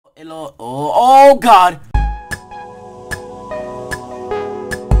Hello. Oh God.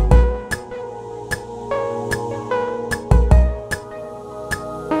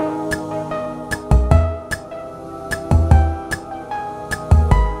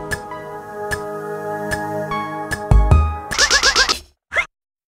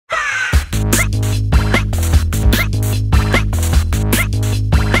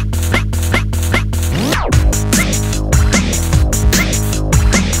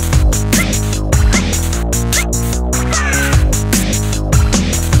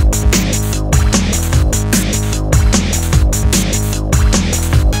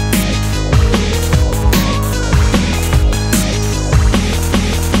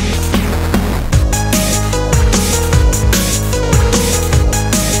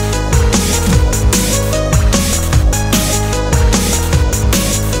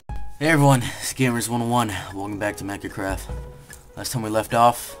 Hey everyone, it's Gamers 101. Welcome back to MEKACRAFT. Last time we left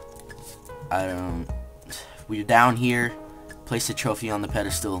off, we were down here, placed a trophy on the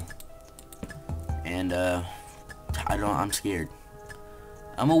pedestal, and I'm scared.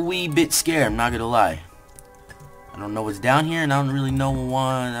 I'm a wee bit scared. I'm not gonna lie. I don't know what's down here, and I don't really know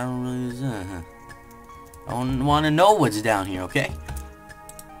I don't want to know what's down here. Okay.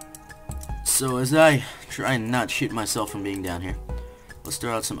 So as I try and not shit myself from being down here, let's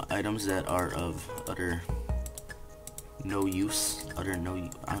throw out some items that are of utter no use. I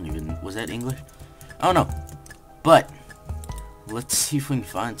don't even... Was that English? I don't know. But let's see if we can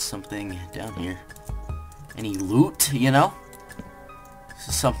find something down here. Any loot, you know?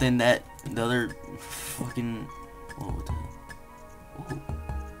 Something that the other fucking... Whoa, what the hell? Ooh.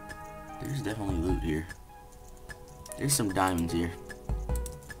 There's definitely loot here. There's some diamonds here. I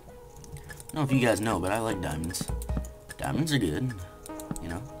don't know if you guys know, but I like diamonds. Diamonds are good. You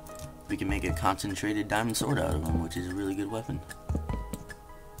know, we can make a concentrated diamond sword out of them, which is a really good weapon.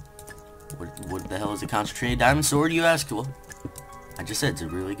 What the hell is a concentrated diamond sword, you ask? Well, I just said it's a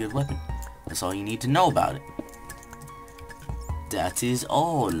really good weapon. That's all you need to know about it. That is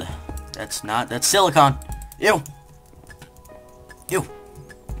all. That's silicon. Ew. Ew.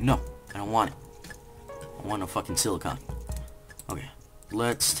 No, I don't want it. I want no fucking silicon. Okay,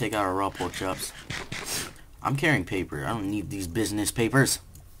 let's take out our raw pork chops. I'm carrying paper. I don't need these business papers.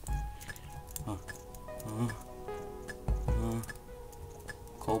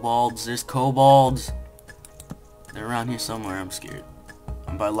 Kobolds. There's kobolds. They're around here somewhere. I'm scared.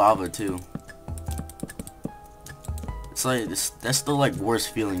 I'm by lava too. It's like that's the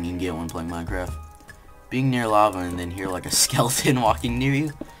worst feeling you can get when playing Minecraft. Being near lava and then hear like a skeleton walking near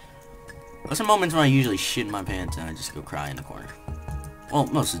you. Those are moments when I usually shit in my pants and I just go cry in the corner. Well,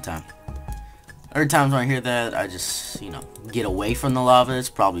 most of the time. Other times when I hear that, I just, you know, get away from the lava. It's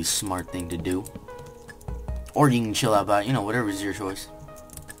probably a smart thing to do. Or you can chill out by it, you know, whatever is your choice.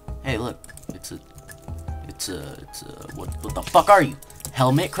 Hey, look, what the fuck are you?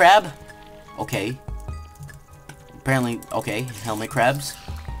 Helmet crab? Okay. Apparently, okay, helmet crabs.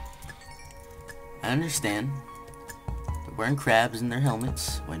 I understand. They're wearing crabs in their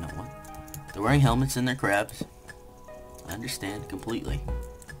helmets. Wait, no, what? They're wearing helmets in their crabs. I understand completely.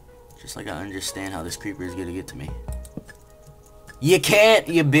 Just like I understand how this creeper is gonna get to me. You can't,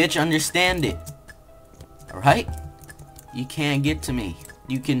 you bitch, understand it. Alright? You can't get to me.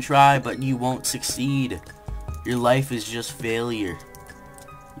 You can try, but you won't succeed. Your life is just failure.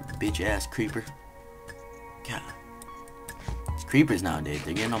 You bitch-ass creeper. God. These creepers nowadays,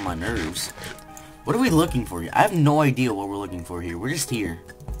 they're getting on my nerves. What are we looking for here? I have no idea what we're looking for here. We're just here.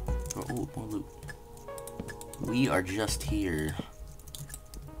 Oh, more loot. We are just here.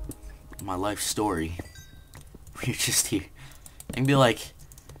 My life story. We're just here. I can be like,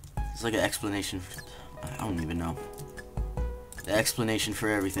 it's like an explanation. I don't even know. The explanation for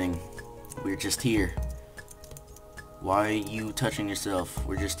everything. We're just here. Why are you touching yourself?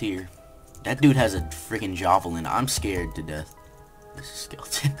 We're just here. That dude has a freaking javelin. I'm scared to death. This is a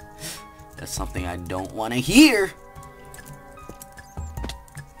skeleton. That's something I don't want to hear.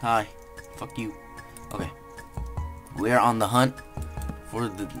 Hi. Fuck you. Okay. We're on the hunt for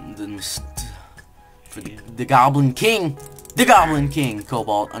the Goblin King. The Goblin King,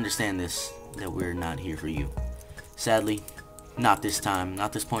 Cobalt. Understand this, that we're not here for you. Sadly, not this time.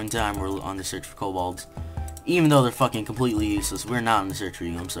 Not this point in time. We're on the search for kobolds. Even though they're fucking completely useless, we're not on the search for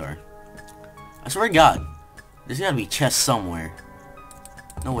you. I'm sorry. I swear to God, there's gotta be chests somewhere.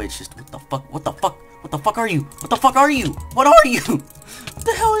 No way, it's just, what the fuck? What the fuck? What the fuck are you? What the fuck are you? What are you? What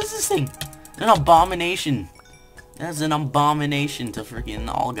the hell is this thing? An abomination. That's an abomination to freaking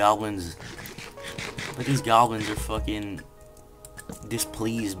all goblins. But these goblins are fucking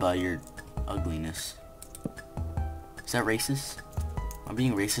displeased by your ugliness. Is that racist? I'm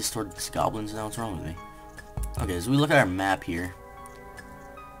being racist towards goblins now. What's wrong with me? Okay, as we look at our map here,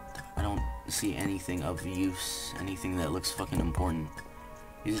 I don't see anything of use. Anything that looks fucking important.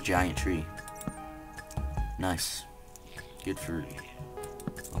 Here's a giant tree. Nice. Good for...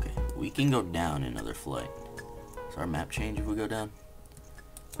 Okay, we can go down another flight. Does our map change if we go down?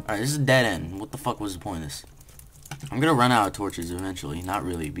 Alright, this is a dead end. What the fuck was the point of this? I'm gonna run out of torches eventually. Not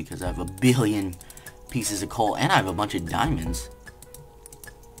really, because I have a billion pieces of coal and I have a bunch of diamonds.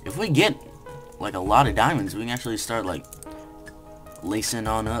 If we get like a lot of diamonds, we can actually start like lacing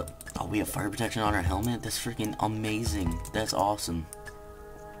on up. Oh, we have fire protection on our helmet? That's freaking amazing. That's awesome.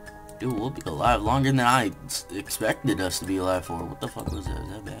 Dude, we'll be alive longer than I expected us to be alive for. What the fuck was that? Was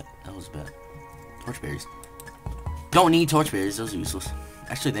that bad? That was bad. Torchberries. Don't need torchberries. Those are useless.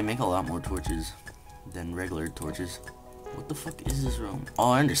 Actually, they make a lot more torches than regular torches. What the fuck is this room?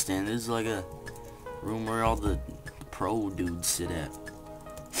 Oh, I understand. This is like a room where all the pro dudes sit at.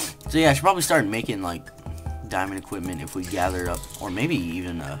 So yeah, I should probably start making like diamond equipment if we gather up, or maybe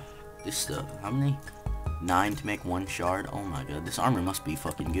even this stuff. How many? 9 to make 1 shard. Oh my god, this armor must be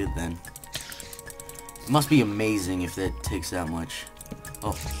fucking good then. It must be amazing if that takes that much.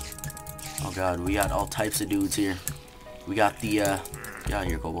 Oh god, we got all types of dudes here. We got the get out of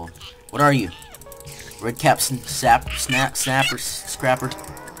here, kobold. What are you? Red cap, snapper, scrapper,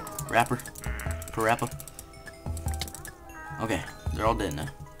 rapper, parappa. Okay, they're all dead now.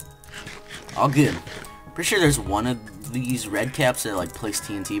 All good. Pretty sure there's one of these red caps that like place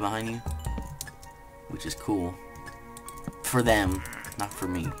TNT behind you, which is cool for them, not for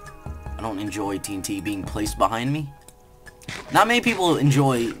me. I don't enjoy TNT being placed behind me. Not many people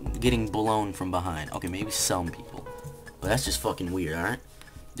enjoy getting blown from behind. Okay, maybe some people, but that's just fucking weird. All right,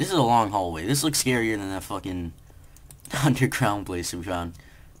 this is a long hallway. This looks scarier than that fucking underground place we found,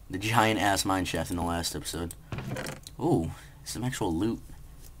 the giant ass mine shaft in the last episode. Ooh, some actual loot.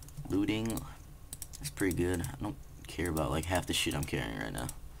 Looting. That's pretty good. I don't care about like half the shit I'm carrying right now.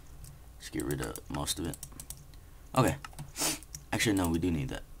 Just get rid of most of it. Okay. Actually, no, we do need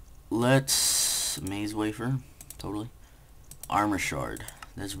that. Let's... Maze wafer. Totally. Armor shard.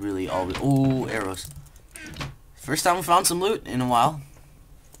 That's really all we... Ooh, arrows. First time we found some loot in a while.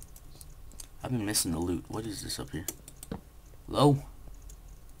 I've been missing the loot. What is this up here? Low.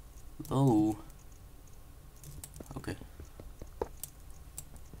 Low. Okay.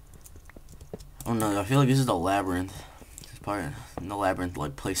 Oh no, I feel like this is the labyrinth. This part in the labyrinth,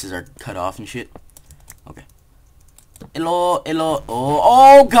 like places are cut off and shit. Okay. Hello, hello.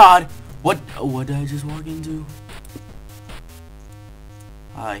 Oh god! What did I just walk into?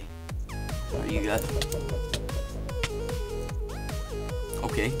 Hi. What do you got?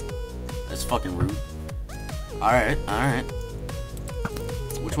 Okay. That's fucking rude. Alright, alright.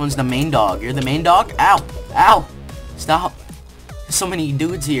 Which one's the main dog? You're the main dog? Ow! Ow! Stop! There's so many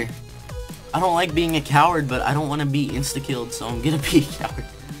dudes here. I don't like being a coward, but I don't want to be insta-killed, so I'm gonna be a coward.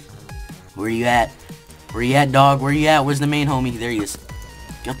 Where you at? Where you at, dog? Where you at? Where's the main homie? There he is.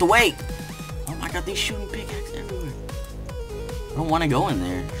 Get the way! Oh my god, they shooting pickaxes everywhere. I don't want to go in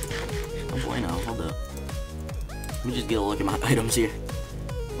there. Oh boy, no. Hold up. Let me just get a look at my items here.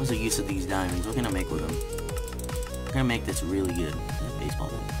 What's the use of these diamonds? What can I make with them? What can I make that's really good? Is that a baseball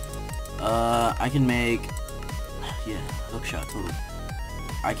bat? I can make... Yeah, hook shot, totally.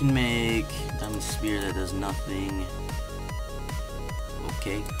 I can make diamond spear that does nothing.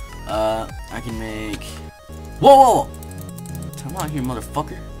 Okay. I can make... Whoa! Come on here,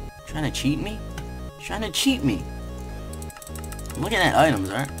 motherfucker. Trying to cheat me? Trying to cheat me. I'm looking at items,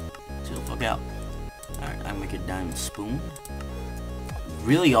 alright? Chill the fuck out. Alright, I make a diamond spoon.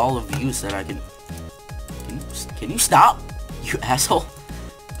 Really all of the use that I can... Can you stop? You asshole.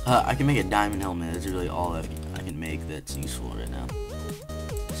 I can make a diamond helmet. That's really all I can make that's useful right now.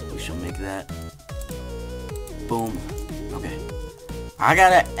 So we shall make that. Boom. Okay. I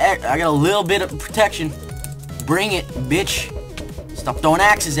got a little bit of protection. Bring it, bitch. Stop throwing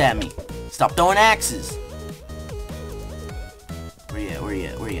axes at me. Stop throwing axes. Where you at? Where you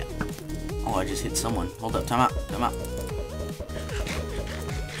at? Where you at? Oh, I just hit someone. Hold up. Time out. Time out.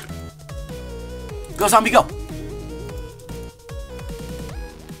 Go, zombie, go.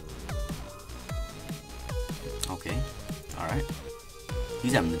 Okay. Alright.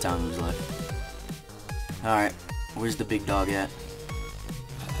 He's having the time of his life. Alright. Where's the big dog at?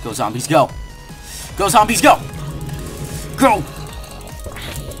 Go, zombies, go. Go, zombies, go. Go.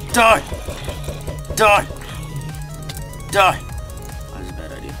 Die. Die. Die. Oh, this is a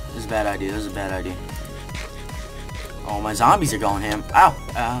bad idea. This is a bad idea. This is a bad idea. Oh, my zombies are going ham. Ow.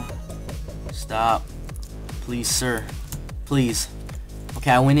 Ow. Stop. Please, sir. Please.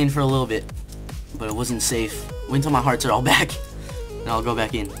 Okay, I went in for a little bit, but it wasn't safe. Wait until my hearts are all back. And I'll go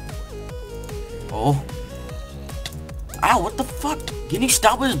back in. Oh. Ow, what the fuck? Can you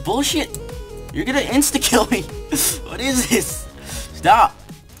stop with this bullshit? You're gonna insta-kill me. What is this? Stop.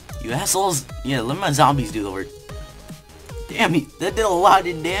 You assholes. Yeah, let my zombies do the work. Damn it, that did a lot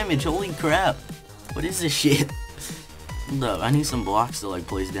of damage. Holy crap. What is this shit? Hold up, I need some blocks to like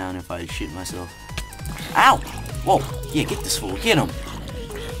place down if I shit myself. Ow! Whoa, yeah, get this fool. Get him.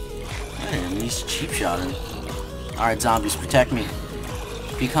 Man, he's cheap shotting. Alright, zombies, protect me.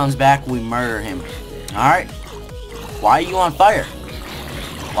 If he comes back, we murder him. Alright? Why are you on fire?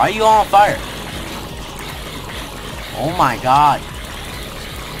 Why are you on fire? Oh my god.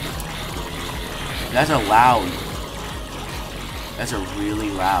 You guys are loud. You guys are really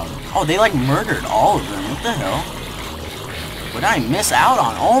loud. Oh, they like murdered all of them. What the hell? What did I miss out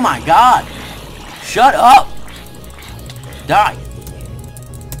on? Oh my god. Shut up. Die.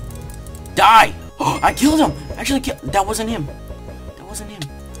 Die. Oh, I killed him. Actually, that wasn't him. That wasn't him.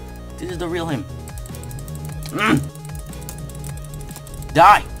 This is the real him.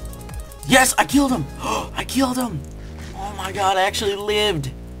 Die. Yes, I killed him. I killed him. Oh my god, I actually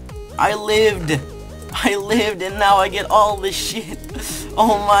lived. I lived. I lived, and now I get all this shit.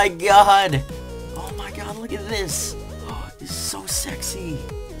 Oh my god. Oh my god, look at this. Oh, this is so sexy.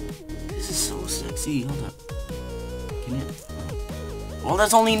 This is so sexy. Hold up. Can you... Well,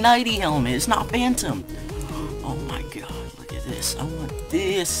 that's only Nighty helmet. It's not Phantom. Oh my god, look at this. I want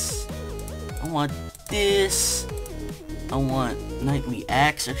this. I want this. I want Nightly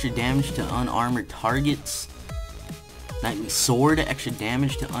Axe, extra damage to unarmored targets. Nightly Sword, extra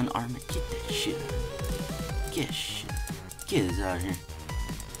damage to unarmored. Get that shit. Get that shit. Get this out of here.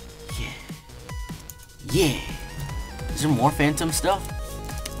 Yeah. Yeah. Is there more Phantom stuff?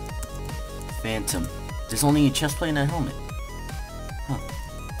 Phantom. There's only a chest plate and a helmet. Huh.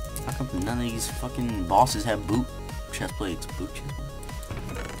 How come none of these fucking bosses have boot chest plates? Boot chest plates.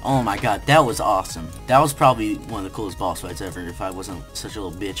 Oh my god, that was awesome. That was probably one of the coolest boss fights ever if I wasn't such a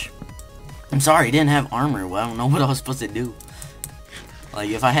little bitch. I'm sorry, I didn't have armor. Well, I don't know what I was supposed to do. Like,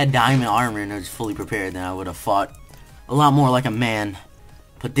 if I had diamond armor and I was fully prepared, then I would have fought a lot more like a man.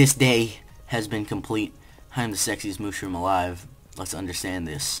 But this day has been complete. I am the sexiest mushroom alive. Let's understand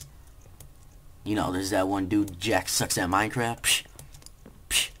this. You know, there's that one dude, Jack sucks at Minecraft. Psh,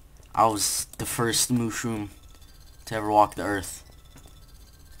 psh. I was the first mushroom to ever walk the earth.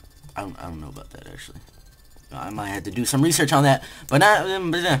 I don't know about that, actually. I might have to do some research on that. But my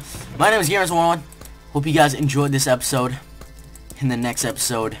name is Gamers101. Hope you guys enjoyed this episode. In the next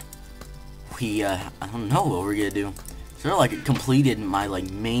episode, we, I don't know what we're gonna do. Sort of like completed my,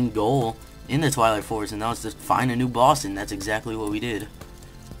 like, main goal in the Twilight Forest, and that was to find a new boss, and that's exactly what we did.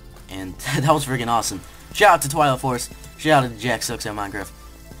 And that was freaking awesome. Shout out to Twilight Forest. Shout out to Jack Sucks at Minecraft.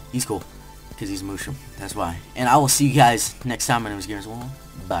 He's cool. Because he's a mushroom. That's why. And I will see you guys next time. My name is Gamers101.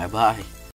 Bye-bye.